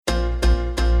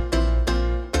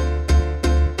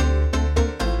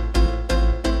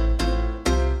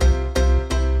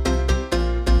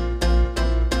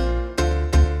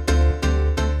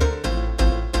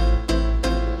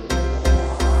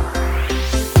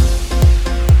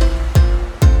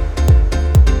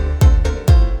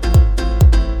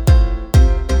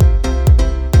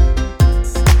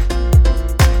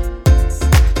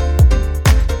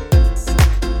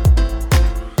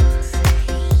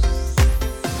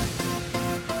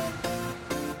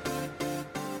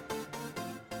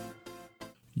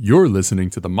You're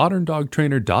listening to the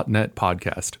ModernDogTrainer.net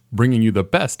podcast, bringing you the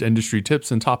best industry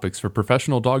tips and topics for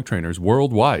professional dog trainers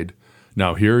worldwide.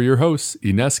 Now here are your hosts,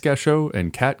 Ines Gaschot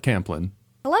and Kat Camplin.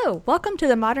 Hello, welcome to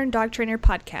the Modern Dog Trainer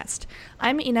podcast.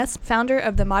 I'm Ines, founder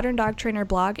of the Modern Dog Trainer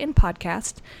blog and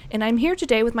podcast, and I'm here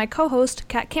today with my co-host,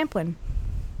 Kat Camplin.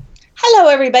 Hello,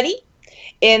 everybody.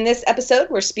 In this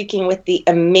episode, we're speaking with the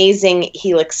amazing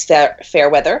Helix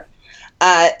Fairweather.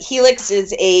 Helix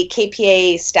is a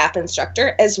KPA staff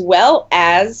instructor as well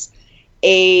as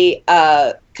a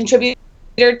contributor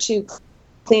to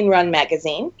Clean Run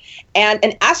magazine and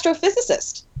an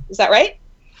astrophysicist. Is that right?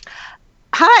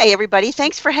 Hi, everybody.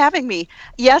 Thanks for having me.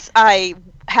 Yes, I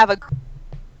have a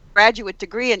graduate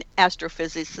degree in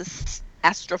astrophysics,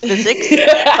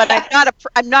 but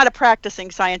I'm not a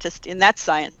practicing scientist in that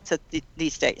science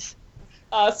these days.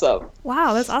 Awesome.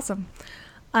 Wow, that's awesome.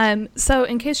 So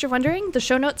in case you're wondering, the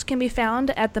show notes can be found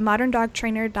at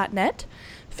themoderndogtrainer.net.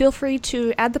 Feel free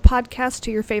to add the podcast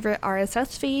to your favorite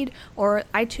RSS feed or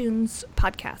iTunes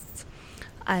podcasts.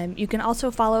 You can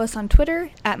also follow us on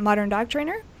Twitter at Modern Dog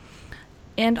Trainer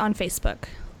and on Facebook.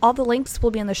 All the links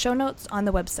will be in the show notes on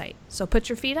the website. So put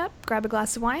your feet up, grab a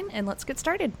glass of wine, and let's get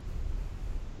started.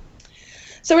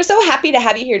 So we're so happy to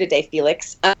have you here today,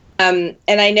 Felix. And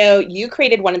I know you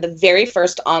created one of the very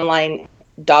first online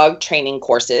dog training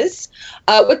courses.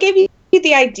 What gave you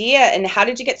the idea and how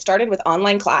did you get started with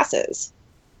online classes?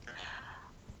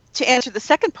 To answer the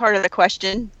second part of the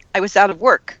question, I was out of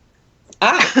work.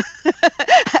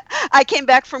 I came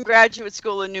back from graduate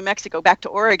school in New Mexico, back to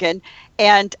Oregon,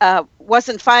 and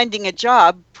wasn't finding a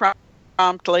job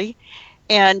promptly.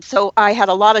 And so I had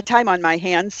a lot of time on my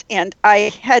hands, and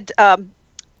I had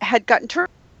gotten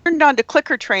turned on to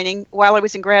clicker training while I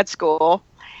was in grad school,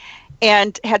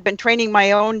 and had been training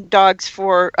my own dogs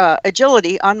for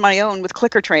agility on my own with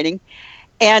clicker training.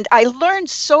 And I learned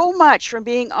so much from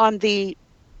being on the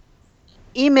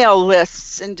email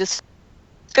lists and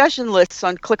discussion lists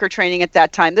on clicker training at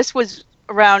that time. This was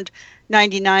around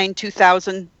 99,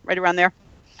 2000, right around there.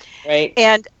 Right.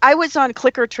 And I was on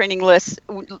clicker training lists.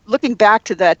 Looking back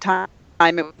to that time,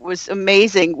 it was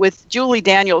amazing with Julie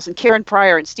Daniels and Karen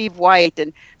Pryor and Steve White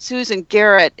and Susan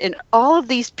Garrett and all of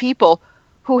these people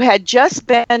who had just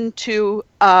been to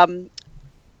a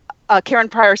Karen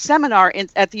Pryor seminar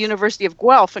at the University of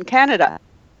Guelph in Canada.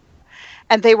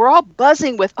 And they were all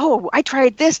buzzing with, oh, I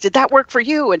tried this. Did that work for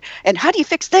you? And how do you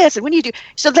fix this? And when do you do?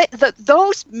 So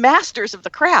those masters of the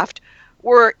craft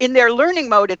were in their learning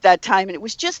mode at that time. And it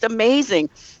was just amazing.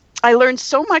 I learned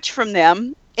so much from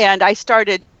them. And I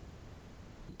started,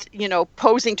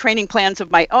 posing training plans of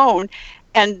my own.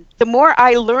 And the more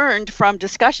I learned from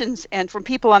discussions and from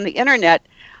people on the internet,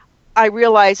 I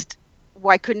realized,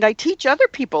 why couldn't I teach other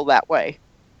people that way?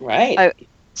 Right.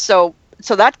 So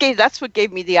that's what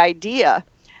gave me the idea.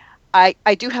 I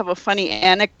do have a funny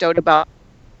anecdote about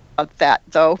that,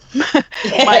 though.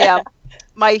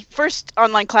 My first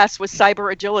online class was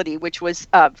cyber agility, which was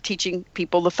teaching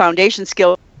people the foundation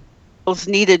skills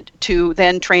needed to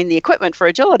then train the equipment for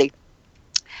agility.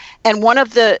 And one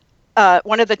of the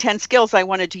 10 skills I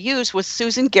wanted to use was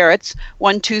Susan Garrett's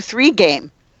 1, 2, 3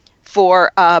 game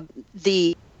for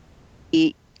the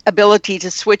ability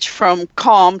to switch from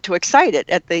calm to excited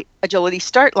at the agility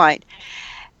start line.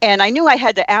 And I knew I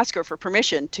had to ask her for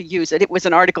permission to use it. It was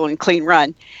an article in Clean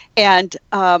Run. And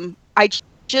I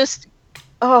just,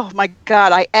 oh my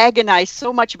God, I agonized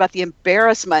so much about the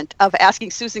embarrassment of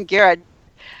asking Susan Garrett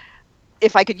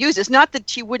if I could use this. Not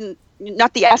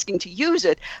the asking to use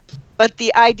it, but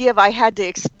the idea of I had to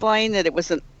explain that it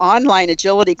was an online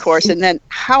agility course, and then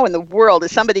how in the world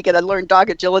is somebody going to learn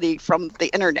dog agility from the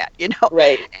internet,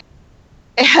 Right.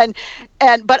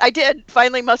 But I did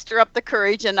finally muster up the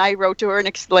courage, and I wrote to her and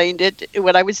explained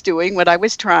what I was doing, what I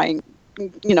was trying,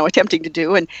 attempting to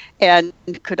do, and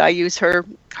could I use her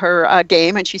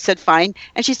game? And she said, fine.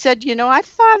 And she said, I've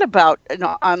thought about an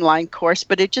online course,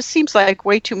 but it just seems like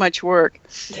way too much work.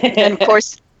 And of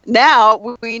course, now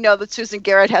we know that Susan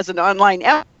Garrett has an online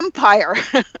empire.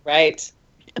 Right.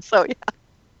 So, yeah.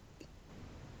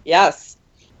 Yes.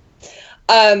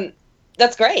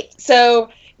 That's great.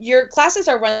 So your classes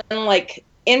are run like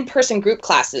in-person group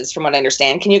classes, from what I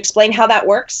understand. Can you explain how that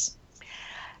works?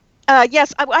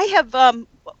 Yes, I have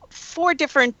 4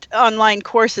 different online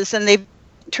courses, and they've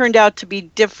turned out to be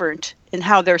different in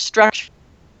how they're structured.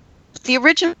 The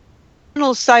original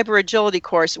cyber agility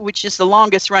course, which is the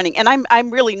longest running, and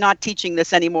I'm really not teaching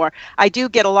this anymore. I do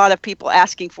get a lot of people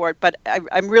asking for it, but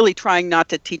I'm really trying not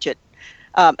to teach it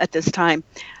at this time.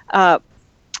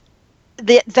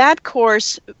 that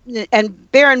course,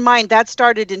 and bear in mind that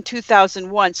started in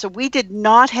 2001, so we did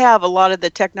not have a lot of the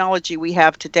technology we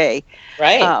have today.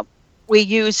 Right. We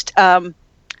used,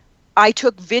 I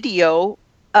took video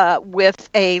with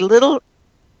a little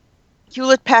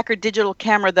Hewlett-Packard digital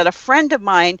camera that a friend of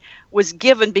mine was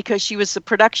given because she was the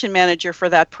production manager for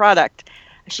that product.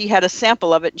 She had a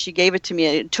sample of it and she gave it to me.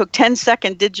 It took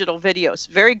 10-second digital videos,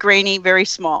 very grainy, very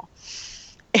small.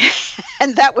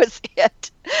 And that was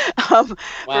it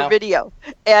for video.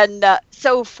 And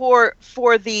so for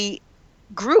the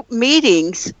group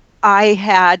meetings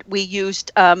we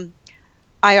used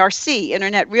IRC,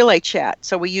 Internet Relay Chat.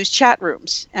 So we used chat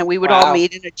rooms, and we would all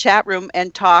meet in a chat room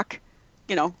and talk,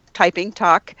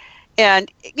 talk.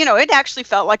 And, it actually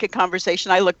felt like a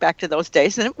conversation. I look back to those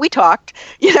days and we talked,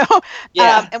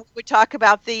 and we would talk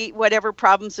about whatever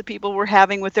problems the people were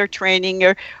having with their training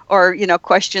or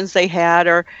questions they had,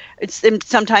 or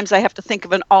sometimes I have to think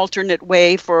of an alternate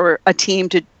way for a team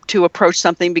to approach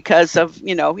something because of,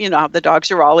 how the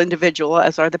dogs are all individual,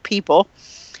 as are the people.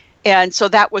 And so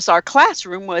that was our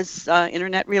classroom, was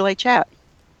Internet Relay Chat.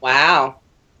 Wow.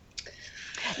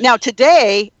 Now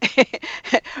today,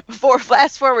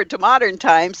 fast forward to modern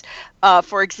times,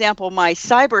 for example, my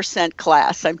cyber scent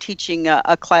class, I'm teaching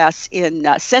a class in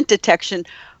scent detection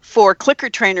for clicker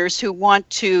trainers who want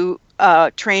to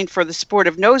train for the sport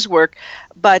of nose work,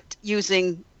 but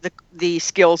using the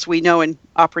skills we know in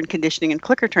operant conditioning and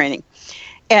clicker training.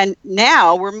 And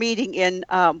now we're meeting in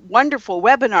wonderful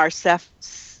webinar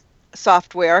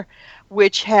software,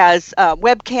 which has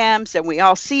webcams, and we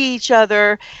all see each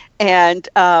other, and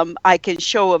I can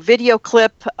show a video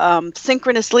clip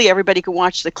synchronously. Everybody can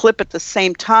watch the clip at the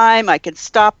same time. I can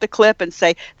stop the clip and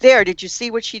say, there, did you see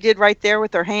what she did right there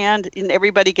with her hand? And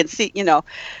everybody can see, Oh,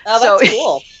 that's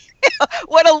cool.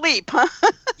 What a leap, huh?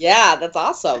 Yeah, that's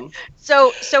awesome.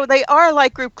 So they are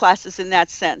like group classes in that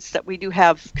sense, that we do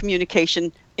have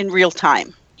communication in real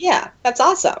time. Yeah, that's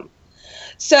awesome.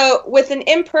 So with an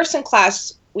in-person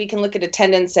class, we can look at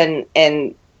attendance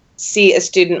and see a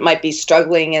student might be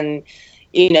struggling, and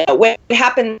what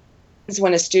happens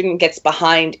when a student gets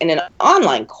behind in an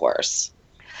online course.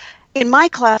 In my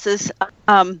classes,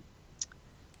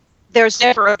 there's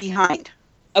never a behind.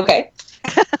 Okay.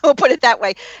 We'll put it that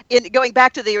way. Going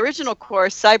back to the original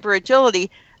course, Cyber Agility,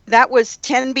 that was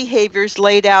 10 behaviors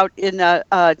laid out in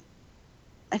I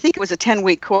think it was a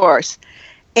 10-week course,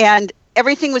 and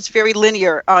everything was very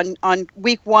linear. On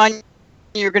week 1,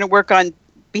 you're going to work on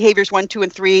behaviors 1, 2,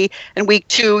 and 3. And week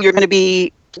 2, you're going to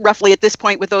be roughly at this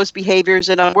point with those behaviors.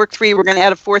 And on work 3, we're going to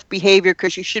add a 4th behavior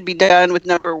because you should be done with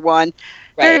number 1.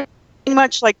 Right. Very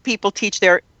much like people teach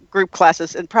their group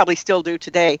classes, and probably still do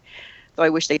today, though I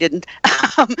wish they didn't.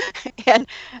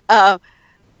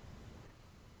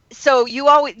 So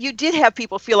you did have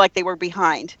people feel like they were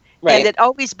behind. Right. And it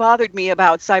always bothered me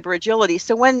about Cyber Agility.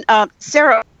 So when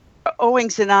Sarah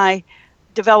Owings and I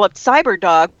developed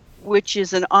CyberDog, which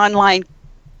is an online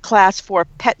class for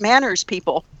pet manners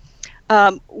people,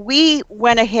 we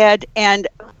went ahead and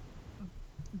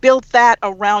built that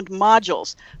around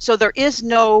modules. So there is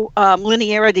no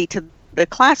linearity to the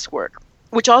classwork,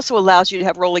 which also allows you to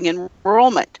have rolling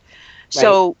enrollment. Right.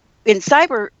 So in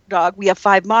CyberDog, we have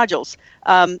 5 modules.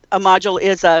 A module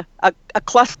is a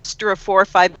cluster of 4 or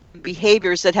 5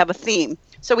 behaviors that have a theme.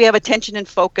 So we have attention and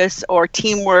focus, or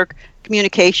teamwork,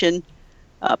 communication,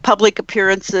 public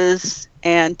appearances,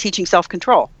 and teaching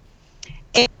self-control.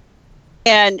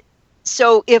 And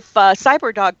so if a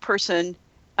CyberDog person,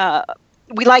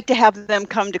 we like to have them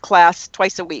come to class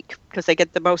twice a week because they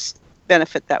get the most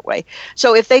benefit that way.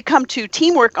 So if they come to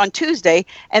teamwork on Tuesday,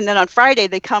 and then on Friday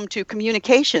they come to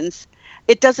communications,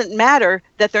 it doesn't matter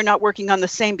that they're not working on the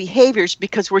same behaviors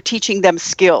because we're teaching them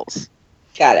skills.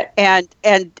 Got it.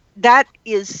 And that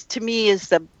is, to me,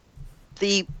 is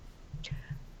the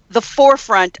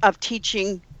forefront of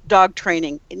teaching dog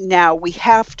training. Now we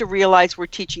have to realize we're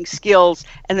teaching skills,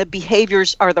 and the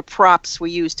behaviors are the props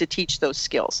we use to teach those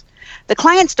skills. The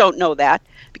clients don't know that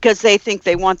because they think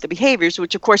they want the behaviors,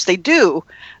 which of course they do,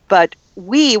 but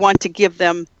we want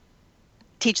to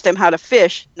teach them how to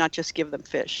fish, not just give them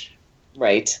fish.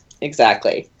 Right,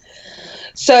 exactly.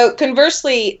 So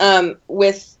conversely,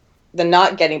 with the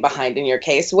not getting behind in your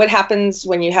case, what happens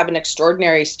when you have an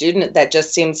extraordinary student that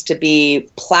just seems to be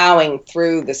plowing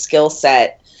through the skill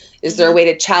set? Is there a way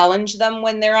to challenge them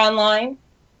when they're online?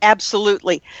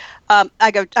 Absolutely. I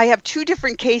have 2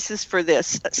 different cases for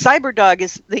this. CyberDog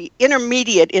is the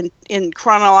intermediate in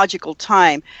chronological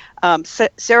time.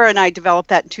 Sarah and I developed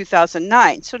that in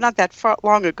 2009, so not that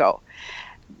long ago.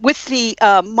 With the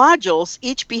modules,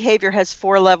 each behavior has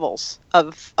 4 levels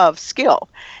of skill.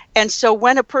 And so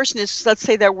when a person is, let's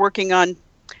say they're working on,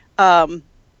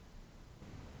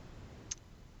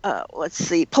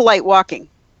 polite walking,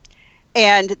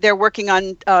 and they're working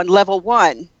on level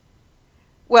 1,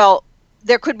 well,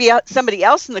 there could be somebody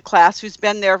else in the class who's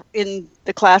been there in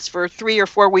the class for 3 or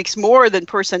 4 weeks more than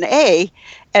person A,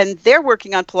 and they're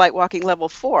working on polite walking level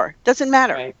 4. Doesn't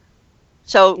matter. Right.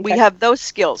 So we have those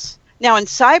skills. Now in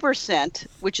CyberScent,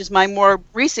 which is my more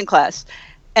recent class,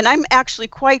 and I'm actually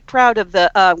quite proud of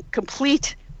the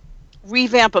complete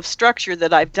revamp of structure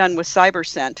that I've done with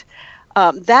CyberScent.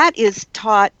 That is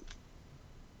taught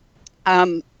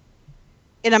in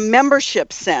a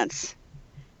membership sense.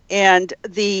 And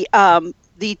the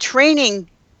training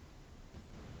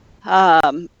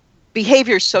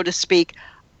behaviors, so to speak,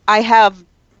 I have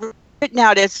written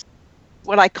out as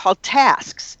what I call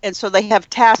tasks. And so they have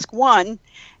task 1,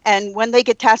 and when they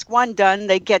get task 1 done,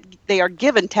 they are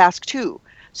given task 2.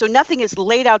 So nothing is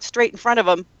laid out straight in front of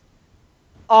them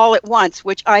all at once,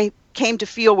 which I came to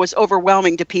feel was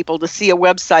overwhelming to people to see a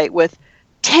website with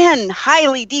 10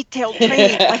 highly detailed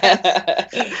training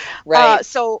plans. Right.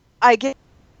 So I give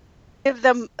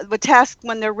them the task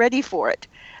when they're ready for it.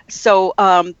 So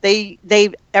they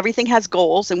everything has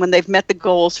goals, and when they've met the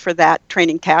goals for that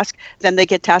training task, then they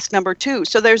get task number 2.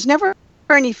 So there's never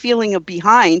any feeling of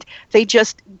behind. They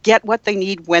just get what they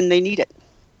need when they need it.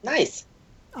 Nice.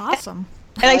 Awesome.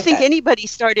 And I think anybody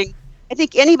starting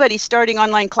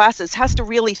online classes has to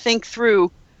really think through,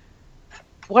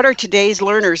 what are today's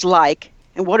learners like,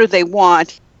 and what do they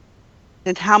want,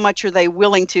 and how much are they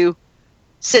willing to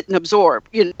sit and absorb.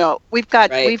 We've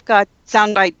got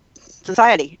soundbite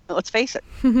society. Let's face it.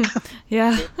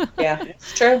 Yeah. Yeah,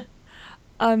 it's true.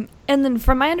 And then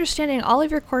from my understanding, all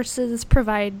of your courses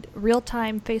provide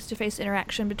real-time face-to-face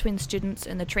interaction between students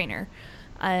and the trainer.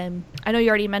 I know you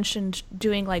already mentioned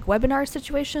doing like webinar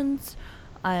situations.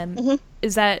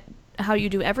 Is that how you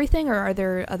do everything, or are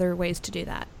there other ways to do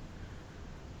that?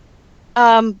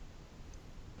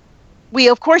 We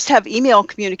of course have email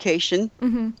communication.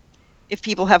 If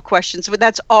people have questions, but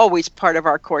that's always part of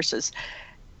our courses.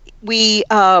 We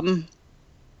trying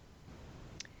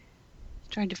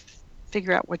to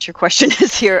figure out what your question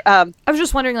is here. I was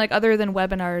just wondering, like, other than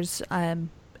webinars,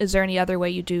 is there any other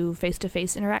way you do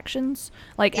face-to-face interactions?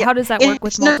 Like, how does that work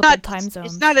with multiple time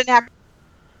zones? It's not an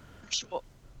actual.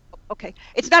 Okay,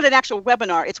 it's not an actual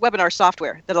webinar. It's webinar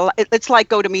software it's like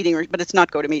GoToMeeting, but it's not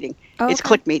GoToMeeting. Oh, okay. It's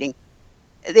ClickMeeting.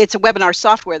 It's a webinar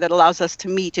software that allows us to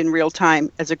meet in real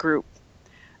time as a group.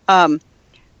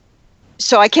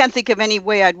 So I can't think of any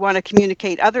way I'd want to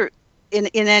communicate in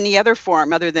any other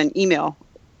form other than email.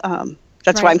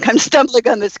 That's why I'm kind of stumbling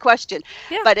on this question.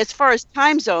 Yeah. But as far as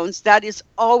time zones, that is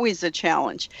always a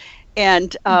challenge.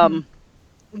 And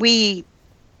we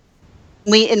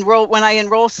enroll, when I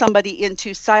enroll somebody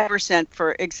into CyberScent,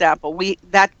 for example,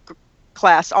 that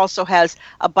class also has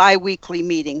a bi-weekly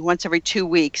meeting. Once every 2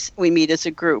 weeks, we meet as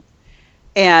a group.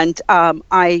 And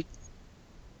I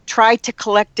try to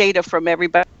collect data from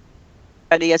everybody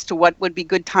as to what would be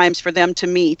good times for them to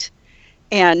meet,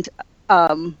 and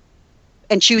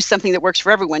choose something that works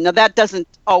for everyone. Now, that doesn't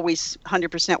always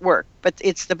 100% work, but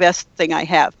it's the best thing I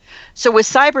have. So with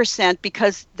CyberScent,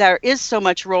 because there is so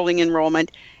much rolling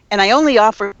enrollment, and I only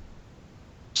offer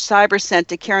CyberScent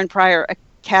to Karen Pryor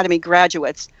Academy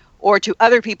graduates or to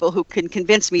other people who can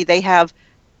convince me they have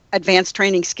advanced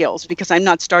training skills, because I'm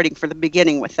not starting from the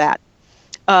beginning with that.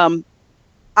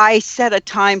 I set a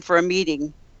time for a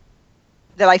meeting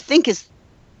that I think is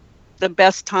the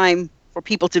best time for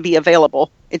people to be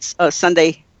available. It's a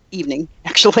Sunday evening,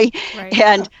 actually. Right.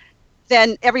 And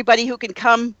then everybody who can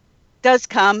come does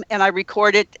come, and I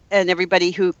record it, and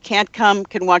everybody who can't come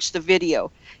can watch the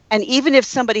video. And even if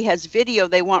somebody has video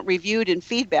they want reviewed and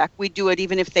feedback, we do it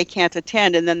even if they can't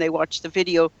attend, and then they watch the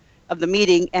video of the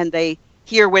meeting and they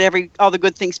hear all the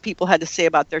good things people had to say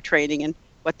about their training and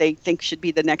what they think should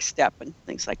be the next step and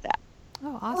things like that.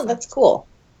 Oh, awesome. Oh, that's cool.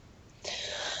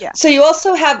 Yeah. So you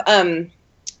also have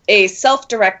a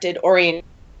self-directed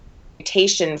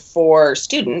orientation for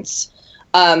students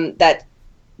that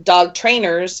dog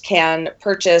trainers can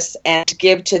purchase and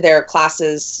give to their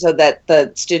classes so that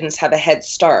the students have a head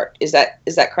start. Is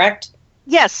that correct?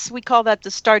 Yes, we call that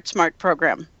the Start Smart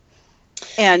program.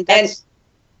 And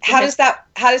how does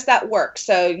that work?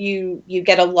 So you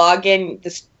get a login,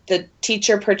 the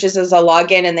teacher purchases a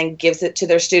login and then gives it to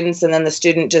their students, and then the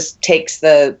student just takes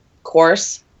the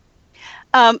course?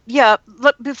 Yeah.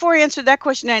 Look, before I answer that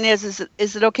question, Ines,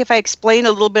 is it okay if I explain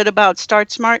a little bit about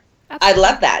Start Smart? I'd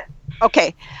love that.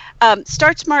 Okay.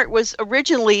 Start Smart was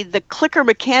originally the clicker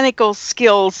mechanical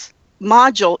skills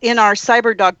module in our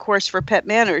CyberDog course for pet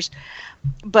manners.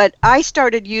 but I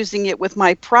started using it with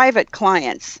my private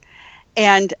clients,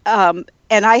 and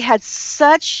I had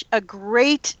such a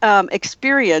great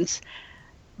experience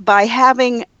by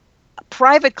having a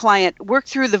private client work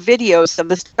through the videos of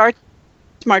the Start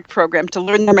Smart program to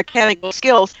learn their mechanical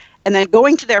skills, and then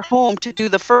going to their home to do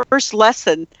the first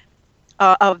lesson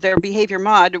of their behavior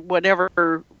mod,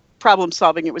 whatever problem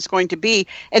solving it was going to be,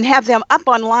 and have them up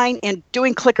online and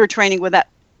doing clicker training with that.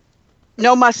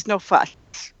 No muss, no fuss.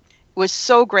 It was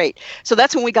so great. So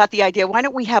that's when we got the idea, why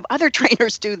don't we have other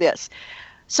trainers do this?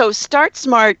 So Start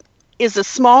Smart is a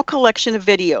small collection of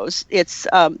videos. It's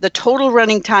the total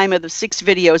running time of the 6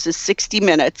 videos is 60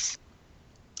 minutes.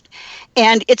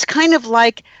 And it's kind of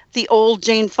like the old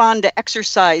Jane Fonda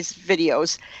exercise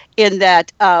videos in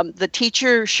that the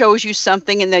teacher shows you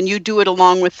something and then you do it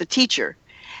along with the teacher.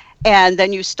 And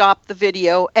then you stop the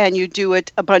video and you do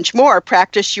it a bunch more.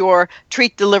 Practice your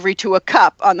treat delivery to a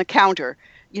cup on the counter,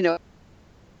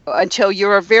 until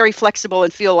you're very flexible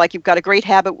and feel like you've got a great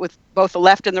habit with both the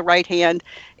left and the right hand,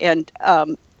 and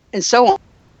so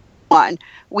on.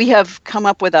 We have come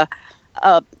up with a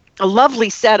lovely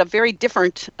set of very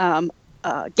different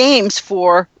games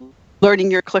for learning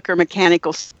your clicker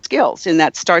mechanical skills in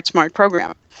that Start Smart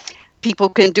program. People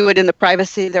can do it in the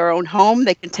privacy of their own home.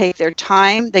 They can take their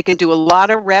time. They can do a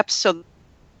lot of reps so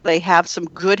they have some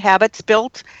good habits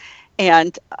built.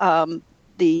 And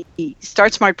the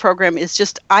Start Smart program is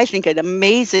just, I think, an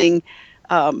amazing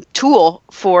tool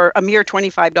for a mere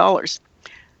 $25.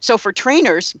 So for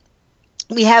trainers,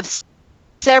 we have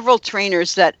several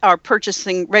trainers that are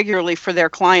purchasing regularly for their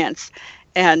clients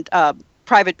and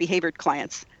private behaviored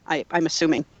clients, I'm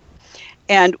assuming.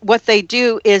 And what they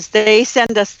do is they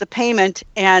send us the payment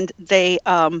and they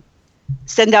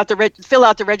fill out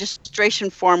the registration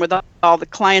form with all the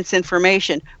client's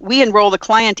information. We enroll the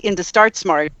client into Start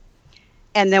Smart,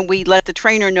 and then we let the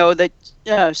trainer know that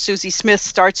Susie Smith's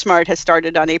Start Smart has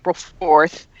started on April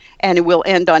 4th and it will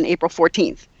end on April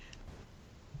 14th.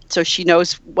 So she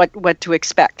knows what to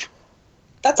expect.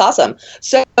 That's awesome.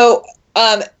 So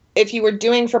if you were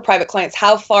doing for private clients,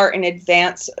 how far in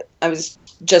advance? I was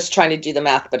just trying to do the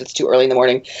math, but it's too early in the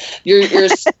morning. So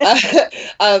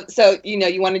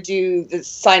you want to do the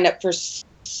sign up for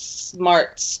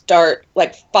Smart Start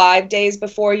like 5 days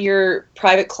before your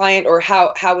private client, or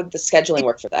how would the scheduling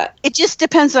work for that? It just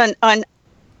depends on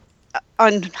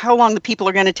how long the people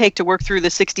are going to take to work through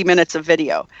the 60 minutes of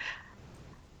video.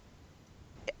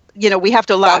 We have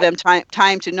to allow them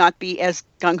time to not be as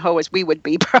gung-ho as we would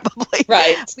be, probably.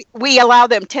 Right. We allow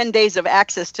them 10 days of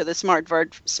access to the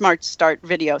Start Smart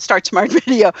video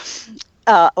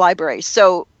library.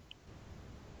 So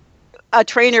a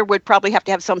trainer would probably have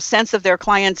to have some sense of their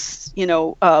client's,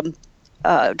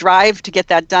 drive to get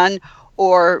that done,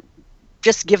 or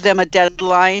just give them a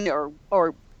deadline or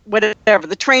whatever.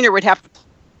 The trainer would have to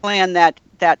plan that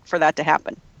for that to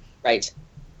happen. Right.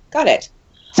 Got it.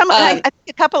 I think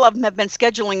a couple of them have been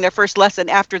scheduling their first lesson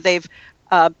after they've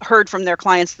heard from their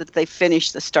clients that they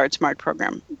finished the Start Smart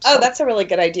program. So, that's a really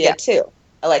good idea too.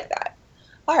 I like that.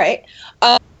 All right.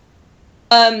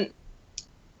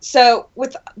 So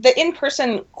with the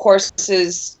in-person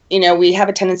courses, we have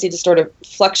a tendency to sort of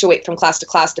fluctuate from class to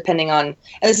class depending on, and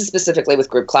this is specifically with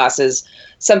group classes,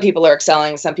 some people are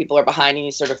excelling, some people are behind, and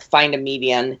you sort of find a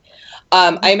median.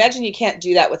 I imagine you can't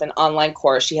do that with an online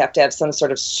course. You have to have some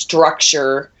sort of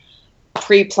structure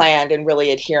pre-planned and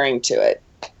really adhering to it.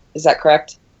 Is that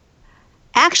correct?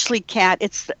 Actually, Kat,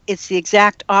 it's the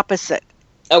exact opposite.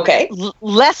 Okay.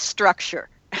 Less structure.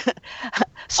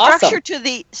 Structure to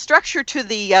the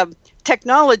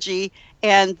technology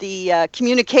and the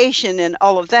communication and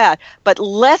all of that, but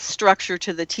less structure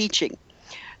to the teaching.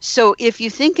 So if you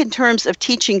think in terms of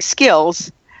teaching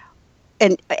skills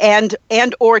and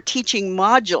or teaching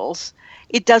modules,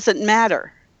 it doesn't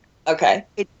matter. Okay.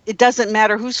 It doesn't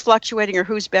matter who's fluctuating or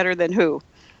who's better than who.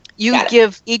 You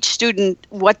give each student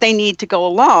what they need to go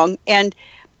along. And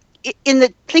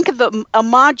think of a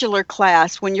modular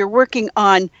class when you're working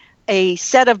on a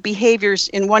set of behaviors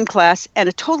in one class and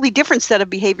a totally different set of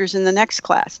behaviors in the next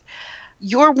class.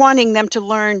 You're wanting them to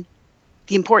learn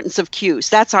the importance of cues.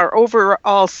 That's our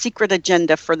overall secret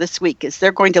agenda for this week, is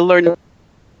they're going to learn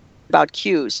about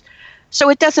cues. So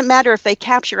it doesn't matter if they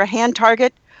capture a hand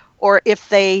target, or if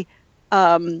they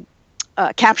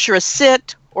capture a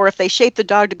sit, or if they shape the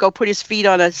dog to go put his feet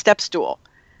on a step stool.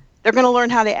 They're going to learn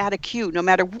how to add a cue no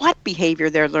matter what behavior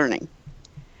they're learning.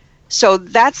 So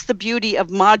that's the beauty of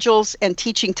modules and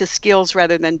teaching to skills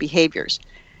rather than behaviors.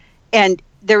 And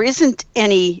there isn't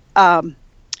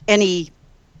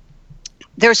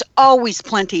there's always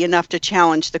plenty enough to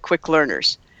challenge the quick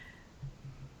learners.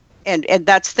 and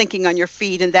that's thinking on your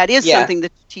feet, and that is something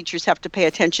that teachers have to pay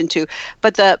attention to.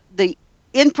 But the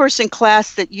in-person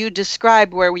class that you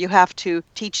described, where you have to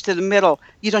teach to the middle,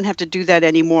 you don't have to do that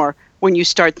anymore when you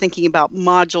start thinking about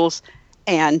modules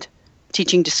and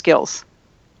teaching to skills.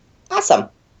 Awesome.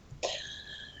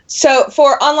 So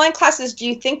for online classes, do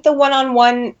you think the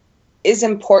one-on-one is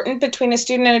important between a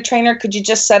student and a trainer? Could you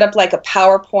just set up like a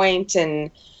PowerPoint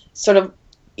and sort of,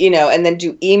 and then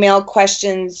do email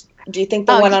questions? Do you think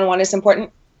the one-on-one is important?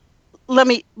 Let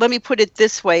me put it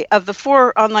this way. Of the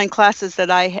 4 online classes that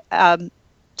I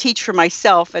teach for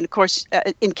myself, and of course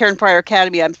in Karen Pryor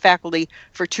Academy, I'm faculty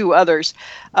for 2 others.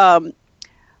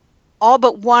 All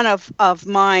but one of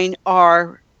mine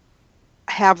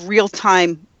have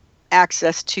real-time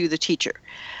access to the teacher.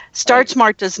 Start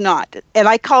Smart does not, and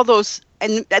I call those.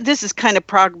 And this is kind of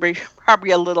probably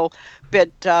a little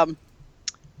bit, I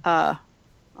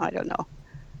don't know,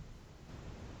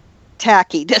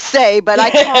 tacky to say, but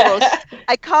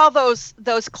I call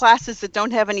those classes that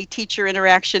don't have any teacher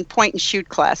interaction point and shoot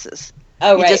classes.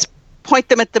 Oh, you just point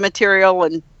them at the material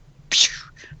and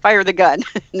fire the gun,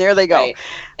 and there they go. Right.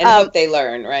 And hope they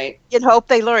learn, right? And hope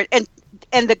they learn. And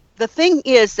the thing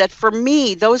is that for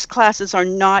me, those classes are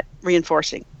not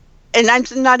reinforcing. And I'm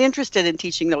not interested in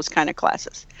teaching those kind of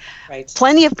classes. Right.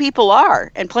 Plenty of people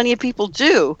are, and plenty of people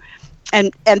do.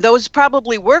 And those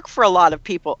probably work for a lot of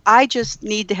people. I just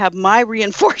need to have my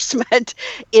reinforcement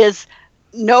is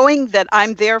knowing that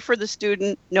I'm there for the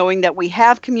student, knowing that we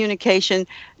have communication,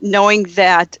 knowing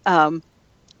that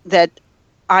that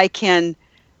I can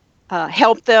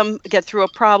help them get through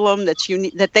a problem that's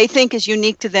unique, that they think is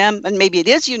unique to them, and maybe it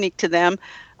is unique to them.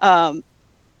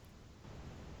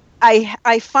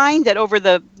 I find that over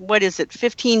the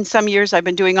 15 some years I've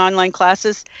been doing online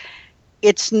classes,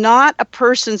 it's not a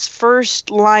person's first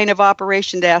line of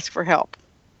operation to ask for help.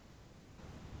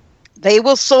 They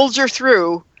will soldier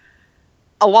through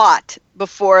a lot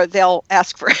before they'll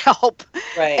ask for help.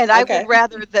 Right. And I would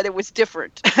rather that it was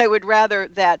different. I would rather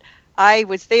that I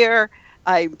was there,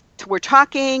 we're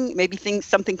talking, maybe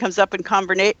something comes up in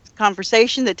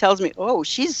conversation that tells me, oh,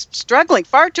 she's struggling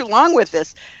far too long with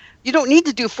this. You don't need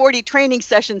to do 40 training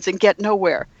sessions and get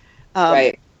nowhere.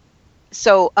 Right.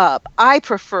 So I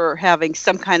prefer having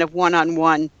some kind of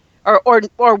one-on-one or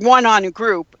one-on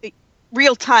group,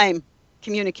 real-time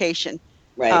communication.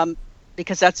 Right.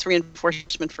 Because that's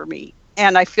reinforcement for me.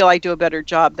 And I feel I do a better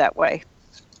job that way.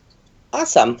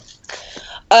 Awesome.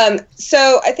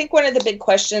 So I think one of the big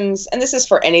questions, and this is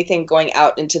for anything going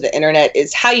out into the internet,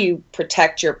 is how you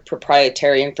protect your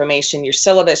proprietary information, your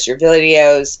syllabus, your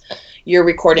videos, your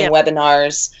recording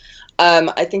webinars.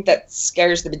 I think that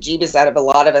scares the bejeebus out of a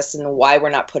lot of us, and why we're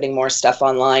not putting more stuff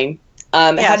online.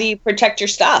 How do you protect your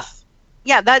stuff?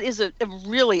 Yeah, that is a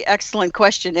really excellent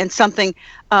question, and something,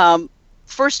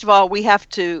 first of all, we have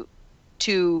to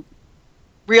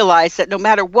realize that no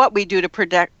matter what we do to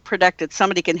protect it,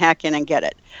 somebody can hack in and get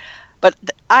it. But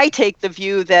I take the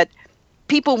view that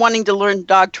people wanting to learn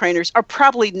dog trainers are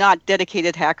probably not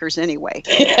dedicated hackers anyway.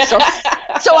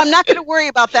 So I'm not going to worry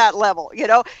about that level,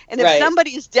 And if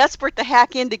somebody is desperate to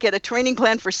hack in to get a training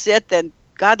plan for SIT, then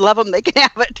God love them, they can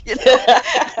have it,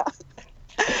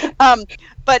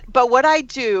 But what I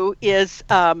do is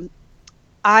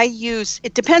I use,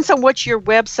 it depends on what your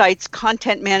website's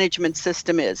content management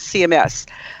system is, CMS.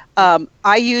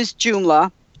 I use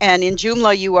Joomla, and in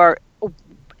Joomla you are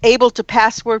able to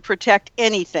password protect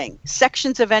anything,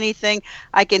 sections of anything.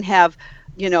 I can have,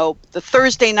 the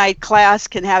Thursday night class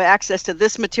can have access to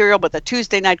this material, but the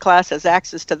Tuesday night class has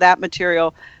access to that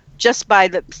material just by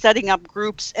setting up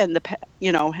groups and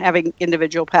having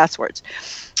individual passwords.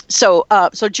 So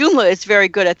Joomla is very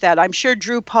good at that. I'm sure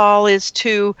Drupal is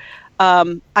too.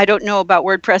 I don't know about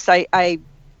WordPress. I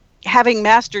having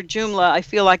mastered Joomla, I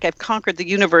feel like I've conquered the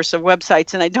universe of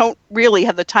websites, and I don't really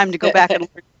have the time to go back and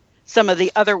learn some of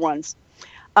the other ones.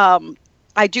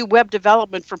 I do web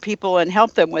development for people and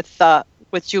help them with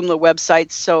Joomla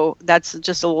websites, so that's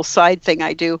just a little side thing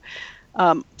I do.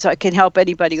 So I can help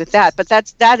anybody with that. But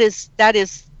that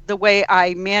is the way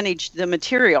I manage the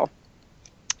material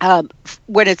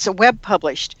when it's a web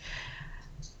published.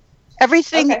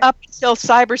 Everything up until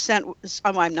CyberSent was,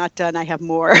 I'm not done. I have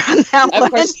more on that one.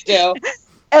 Of course you do.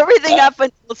 Everything up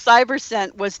until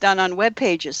CyberSent was done on web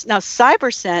pages. Now,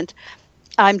 CyberSent,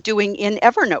 I'm doing in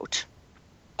Evernote.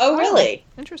 Oh, really?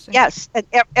 Interesting. Yes. And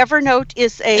Evernote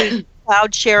is a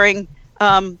cloud sharing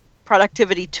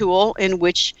productivity tool in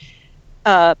which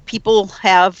people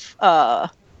have,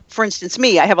 for instance,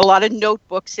 me, I have a lot of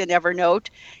notebooks in Evernote,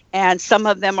 and some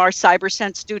of them are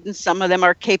CyberSent students, some of them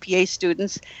are KPA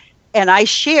students. And I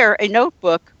share a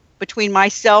notebook between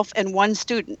myself and one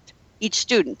student. each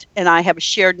student, and I have a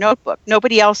shared notebook.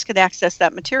 Nobody else can access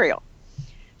that material.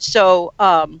 So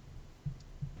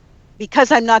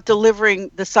because I'm not delivering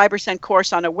the CyberSend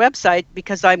course on a website,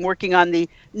 because I'm working on the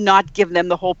not give them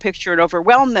the whole picture and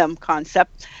overwhelm them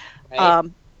concept,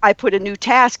 right. I put a new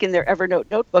task in their Evernote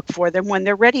notebook for them when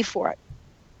they're ready for it.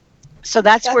 So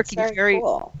that's working very,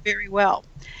 cool. Very well.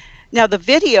 Now the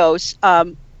videos,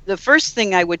 the first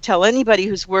thing I would tell anybody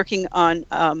who's working on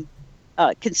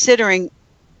considering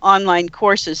online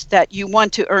courses that you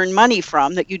want to earn money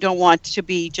from, that you don't want to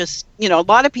be just, a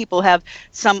lot of people have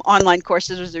some online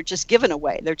courses where they're just given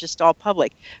away. They're just all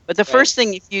public. But the first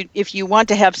thing, if you want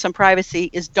to have some privacy,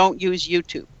 is don't use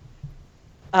YouTube.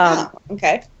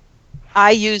 Okay. I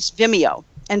use Vimeo,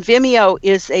 and Vimeo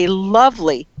is a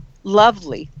lovely,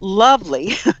 lovely,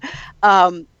 lovely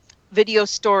video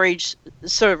storage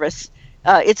service.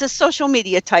 It's a social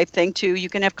media type thing too. You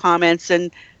can have comments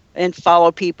and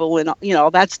follow people and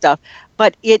all that stuff,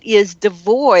 but it is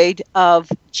devoid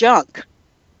of junk,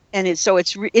 and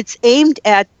it's aimed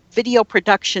at video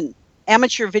production,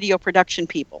 amateur video production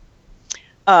people.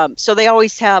 So they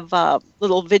always have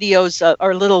little videos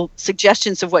or little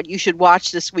suggestions of what you should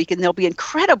watch this week, and there'll be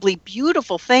incredibly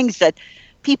beautiful things that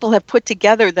people have put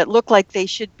together that look like they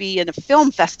should be in a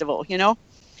film festival.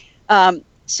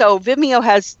 So Vimeo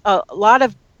has a lot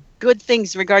of good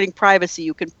things regarding privacy.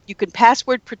 You can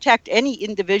password protect any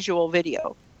individual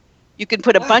video. You can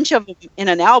put a bunch of them in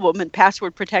an album and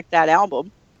password protect that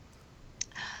album.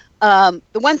 The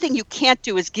one thing you can't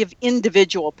do is give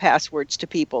individual passwords to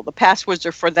people. The passwords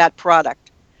are for that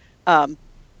product.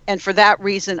 And for that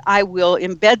reason, I will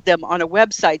embed them on a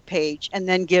website page and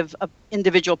then give an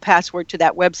individual password to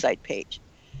that website page.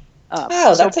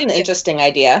 That's an interesting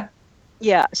idea.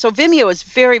 Yeah, so Vimeo is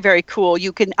very, very cool.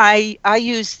 You can I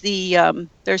use the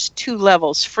there's 2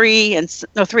 levels, free and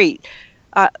three,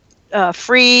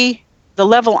 free, the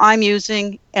level I'm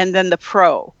using, and then the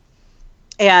pro.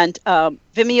 And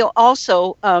Vimeo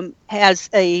also has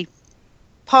a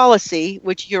policy,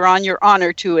 which you're on your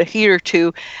honor to adhere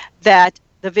to, that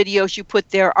the videos you put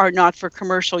there are not for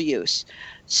commercial use.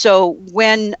 So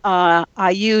when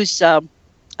I use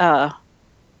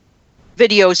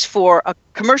videos for a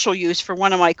commercial use for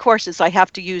one of my courses, I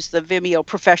have to use the Vimeo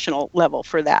professional level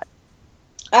for that.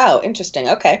 Oh, interesting.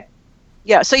 Okay.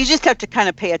 Yeah, so you just have to kind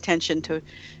of pay attention to,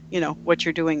 what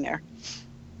you're doing there.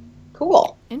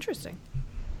 Cool. Interesting.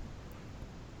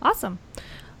 Awesome.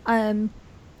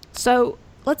 So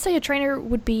let's say a trainer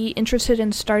would be interested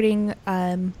in starting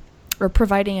or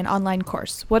providing an online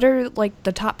course. What are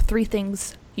the top 3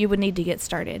 things you would need to get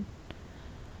started?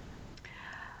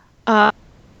 Let's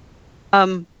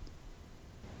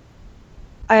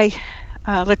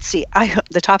see.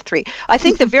 The top 3. I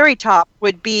think the very top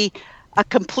would be a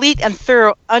complete and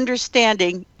thorough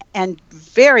understanding and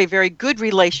very, very good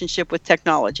relationship with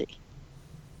technology.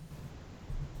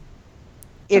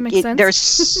 That makes sense. There's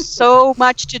so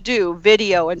much to do: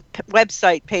 video and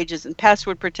website pages and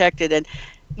password protected, and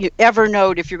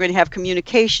Evernote if you're going to have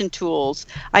communication tools.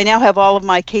 I now have all of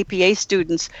my KPA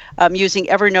students using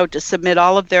Evernote to submit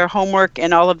all of their homework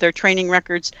and all of their training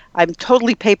records. I'm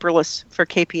totally paperless for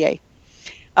KPA.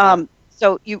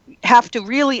 So you have to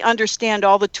really understand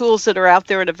all the tools that are out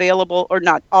there and available, or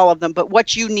not all of them, but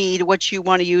what you need, what you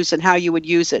want to use, and how you would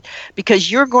use it.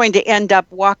 Because you're going to end up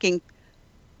walking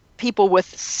people with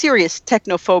serious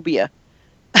technophobia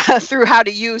through how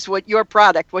to use your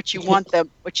product, what you want them,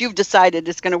 what you've decided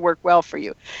is going to work well for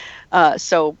you.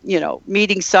 So,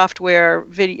 meeting software,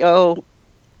 video,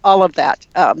 all of that.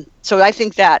 So I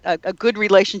think that a good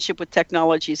relationship with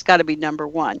technology has got to be number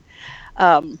one.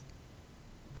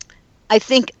 I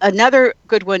think another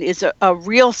good one is a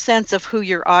real sense of who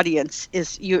your audience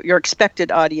is, your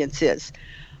expected audience is.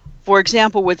 For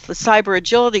example, with the Cyber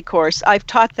Agility course, I've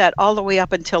taught that all the way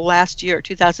up until last year,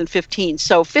 2015.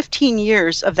 So 15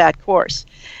 years of that course.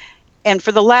 And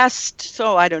for the last,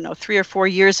 3 or 4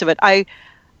 years of it,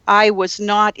 I was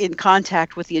not in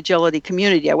contact with the agility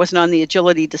community. I wasn't on the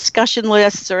agility discussion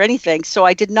lists or anything. So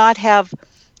I did not have,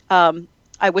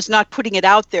 I was not putting it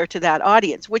out there to that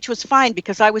audience, which was fine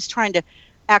because I was trying to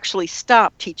actually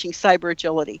stop teaching cyber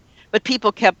agility. But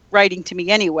people kept writing to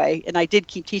me anyway, and I did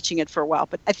keep teaching it for a while.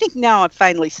 But I think now I've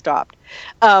finally stopped.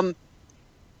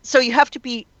 So you have to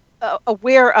be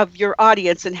aware of your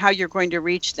audience and how you're going to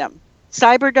reach them.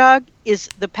 CyberDog is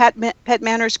the Pet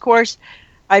Manners course.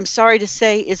 I'm sorry to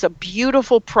say is a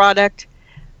beautiful product.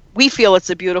 We feel it's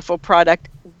a beautiful product.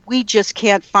 We just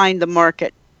can't find the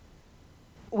market.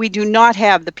 We do not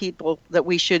have the people that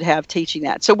we should have teaching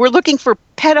that. So we're looking for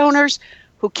pet owners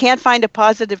who can't find a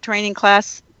positive training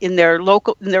class in their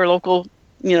local,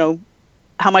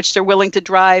 how much they're willing to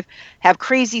drive, have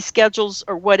crazy schedules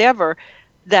or whatever,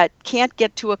 that can't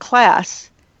get to a class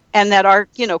and that are,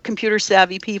 computer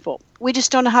savvy people. We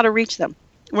just don't know how to reach them.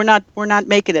 We're not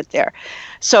making it there.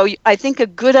 So I think a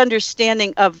good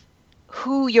understanding of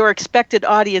who your expected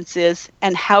audience is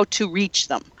and how to reach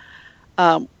them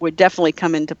would definitely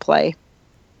come into play.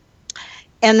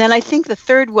 And then I think the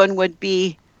third one would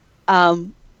be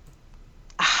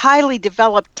highly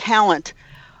developed talent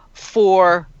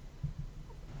for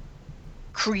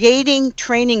creating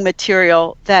training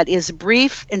material that is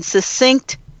brief and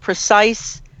succinct,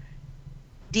 precise,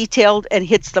 detailed, and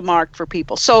hits the mark for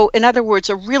people. So in other words,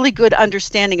 a really good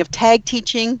understanding of tag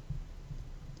teaching,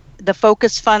 the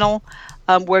focus funnel,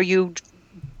 where you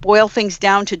boil things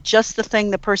down to just the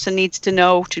thing the person needs to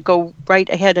know to go right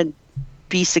ahead and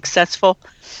be successful.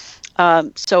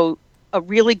 So a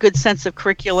really good sense of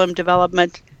curriculum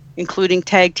development, including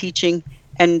tag teaching,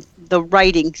 and the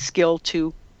writing skill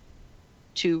to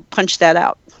punch that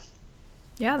out.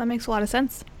 Yeah, that makes a lot of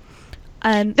sense.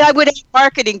 That would add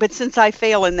marketing, but since I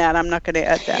fail in that, I'm not going to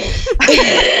add that.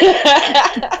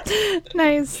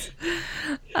 Nice.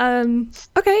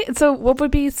 Okay, so what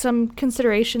would be some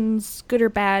considerations, good or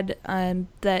bad,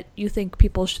 that you think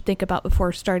people should think about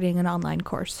before starting an online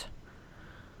course?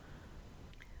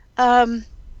 I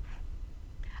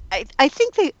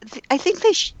think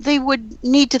they would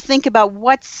need to think about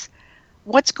what's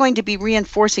going to be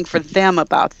reinforcing for them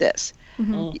about this.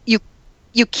 Mm-hmm.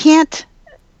 You can't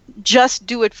just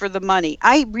do it for the money.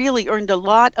 I really earned a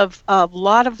lot of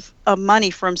money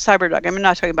from CyberDog. I'm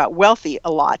not talking about wealthy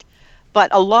a lot, but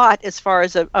a lot as far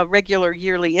as a regular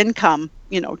yearly income,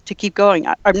 to keep going.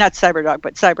 I'm not CyberDog,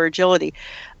 but Cyber Agility.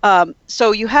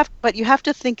 So you have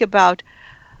to think about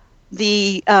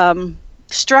the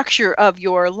structure of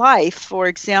your life. For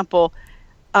example,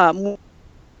 when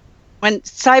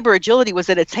Cyber Agility was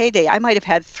at its heyday, I might have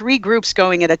had 3 groups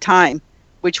going at a time,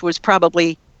 which was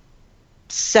probably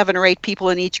 7 or 8 people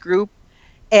in each group.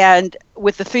 And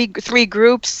with the three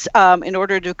groups, in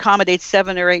order to accommodate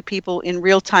 7 or 8 people in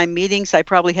real-time meetings, I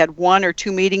probably had 1 or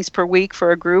 2 meetings per week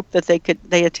for a group that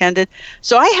they attended.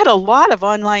 So I had a lot of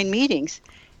online meetings.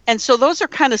 And so those are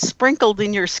kind of sprinkled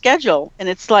in your schedule. And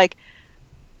it's like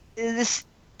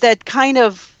that kind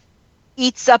of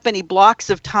eats up any blocks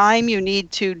of time you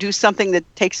need to do something that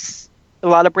takes a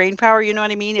lot of brain power. You know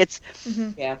what I mean? It's,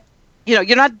 yeah.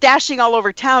 You're not dashing all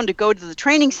over town to go to the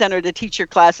training center to teach your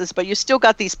classes, but you still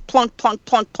got these plunk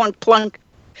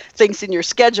things in your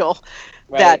schedule,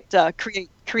 right, that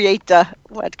create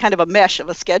kind of a mesh of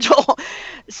a schedule.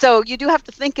 So you do have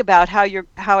to think about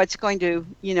how it's going to,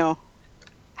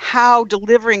 how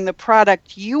delivering the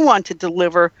product you want to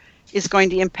deliver is going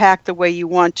to impact the way you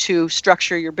want to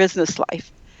structure your business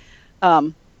life.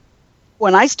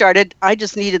 When I started, I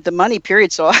just needed the money,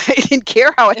 period. So I didn't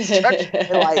care how I structured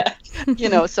my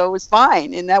life, so it was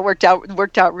fine. And that worked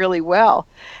out really well.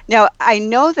 Now, I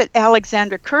know that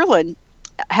Alexandra Kurland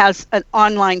has an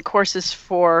online courses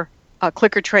for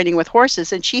clicker training with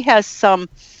horses. And she has some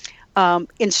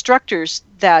instructors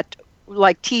that,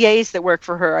 like TAs that work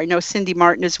for her. I know Cindy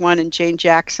Martin is one and Jane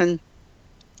Jackson.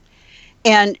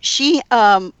 And she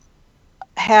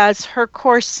has her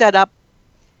course set up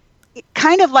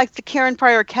kind of like the Karen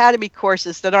Pryor Academy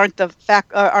courses that aren't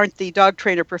the dog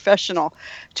trainer professional,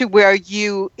 to where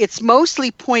it's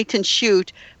mostly point and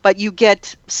shoot, but you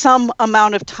get some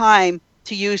amount of time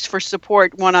to use for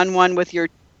support one-on-one with your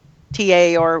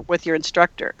TA or with your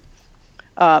instructor.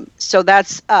 So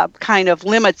that's kind of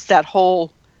limits that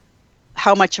whole,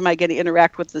 how much am I going to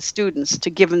interact with the students, to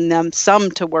giving them some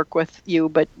to work with you,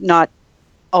 but not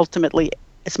ultimately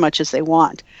as much as they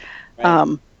want.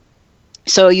 Right.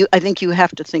 So I think you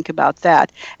have to think about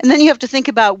that. And then you have to think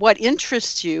about what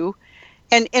interests you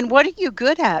and what are you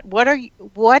good at? What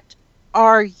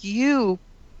are you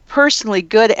personally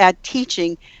good at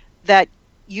teaching that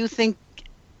you think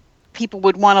people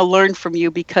would want to learn from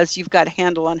you because you've got a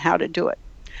handle on how to do it?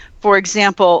 For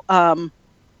example, I'm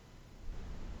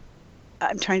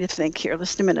trying to think here.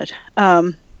 Just a minute.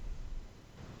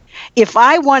 If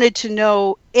I wanted to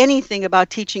know anything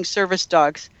about teaching service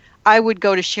dogs, I would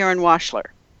go to Sharon Washler.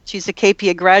 She's a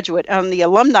KPA graduate. On the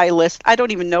alumni list, I don't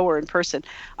even know her in person.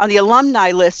 On the alumni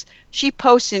list, she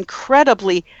posts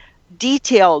incredibly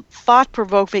detailed,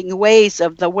 thought-provoking ways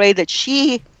of the way that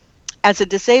she, as a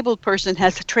disabled person,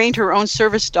 has trained her own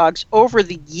service dogs over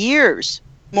the years,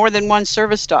 more than one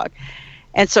service dog.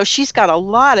 And so she's got a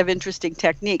lot of interesting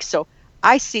techniques. So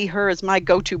I see her as my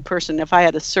go-to person if I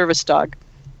had a service dog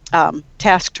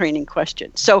task training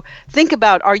question. So think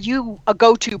about, are you a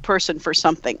go-to person for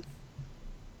something?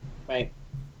 Right.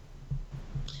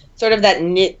 Sort of that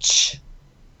niche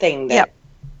thing that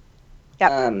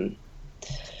Yep.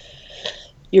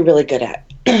 You're really good at.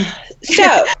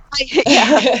 So,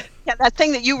 yeah, that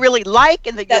thing that you really like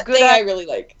and that you're good at. I really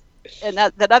like. And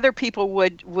that other people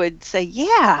would say,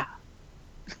 yeah.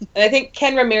 And I think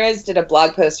Ken Ramirez did a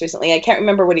blog post recently. I can't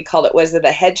remember what he called it. Was it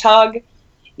a hedgehog?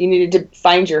 You needed to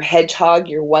find your hedgehog,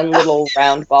 your one little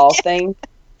round ball thing.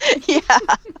 Yeah.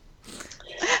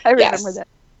 I remember that.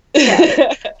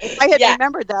 Yeah. If I had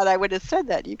remembered that, I would have said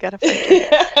that. You got to find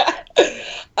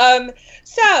it.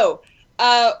 So,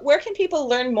 where can people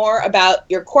learn more about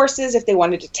your courses if they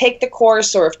wanted to take the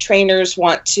course, or if trainers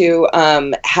want to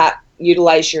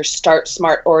utilize your Start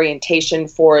Smart orientation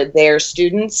for their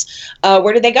students?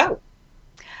 Where do they go?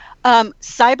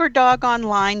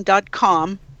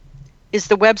 Cyberdogonline.com is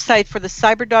the website for the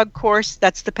Cyberdog course.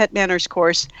 That's the Pet Manners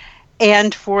course,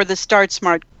 and for the Start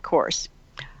Smart course.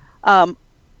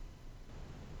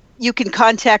 You can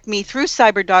contact me through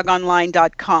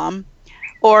cyberdogonline.com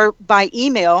or by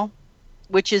email,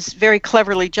 which is very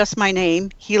cleverly just my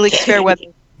name,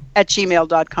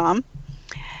 helixfairweather@gmail.com.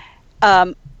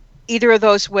 Either of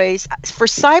those ways. For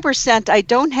CyberScent, I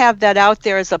don't have that out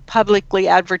there as a publicly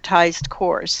advertised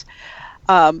course.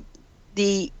 My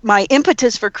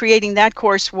impetus for creating that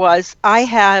course was I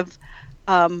have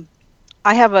a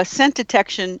scent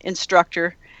detection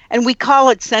instructor, and we call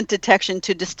it scent detection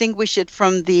to distinguish it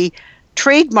from the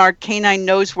trademark canine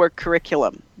nosework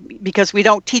curriculum, because we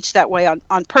don't teach that way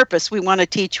on purpose. We want to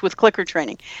teach with clicker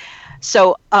training.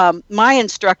 So my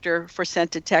instructor for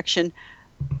scent detection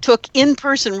took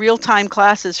in-person real-time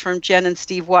classes from Jen and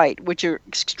Steve White, which are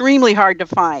extremely hard to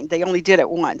find. They only did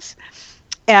it once.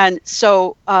 And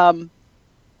so I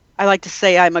like to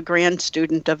say I'm a grand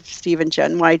student of Steve and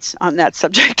Jen White's on that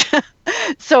subject.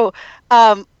 So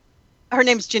her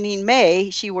name's Janine May.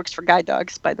 She works for Guide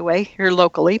Dogs, by the way, here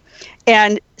locally.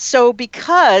 And so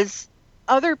because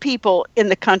other people in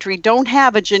the country don't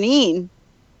have a Janine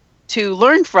to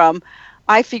learn from,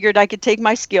 I figured I could take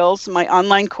my skills, my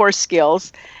online course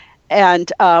skills,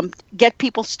 and get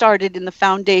people started in the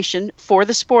foundation for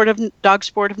the dog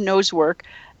sport of nose work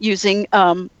using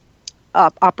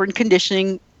operant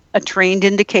conditioning, a trained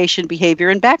indication, behavior,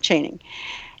 and back chaining.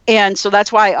 And so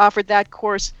that's why I offered that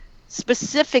course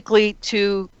specifically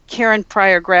to Karen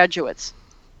Pryor graduates.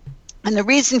 And the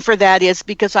reason for that is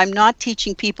because I'm not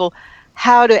teaching people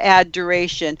how to add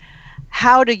duration,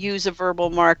 how to use a verbal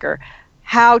marker,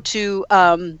 how to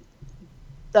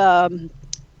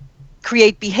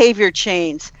create behavior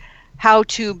chains, how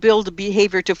to build a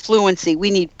behavior to fluency. We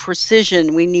need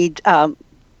precision. We need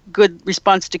good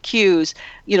response to cues,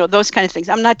 those kind of things.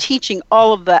 I'm not teaching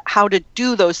all of the how to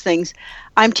do those things.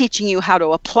 I'm teaching you how to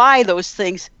apply those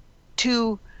things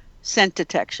to scent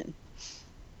detection.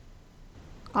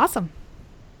 Awesome.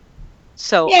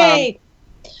 So, yay!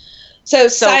 So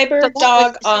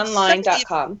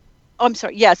cyberdogonline.com. I'm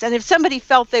sorry, yes. And if somebody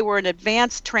felt they were an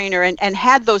advanced trainer and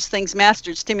had those things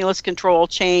mastered, stimulus control,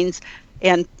 chains,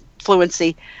 and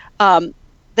fluency,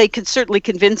 they could certainly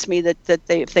convince me that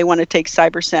if they want to take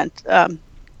CyberScent.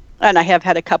 And I have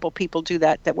had a couple people do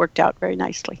that worked out very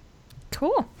nicely.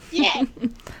 Cool. Yeah.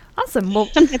 Awesome. Well,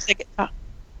 sometimes I get...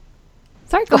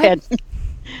 sorry, go ahead.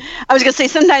 I was going to say,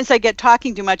 sometimes I get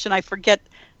talking too much and I forget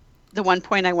the one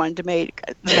point I wanted to make.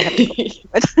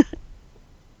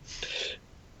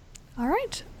 All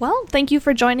right. Well, thank you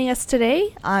for joining us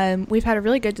today. We've had a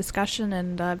really good discussion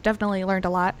and I've definitely learned a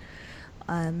lot.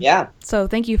 Yeah. So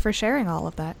thank you for sharing all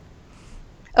of that.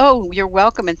 Oh, you're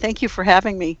welcome. And thank you for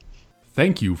having me.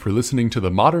 Thank you for listening to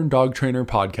the Modern Dog Trainer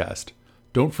podcast.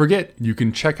 Don't forget, you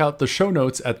can check out the show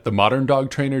notes at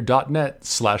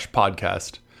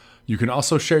themoderndogtrainer.net/podcast. You can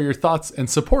also share your thoughts and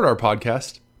support our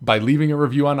podcast by leaving a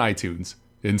review on iTunes.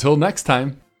 Until next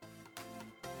time.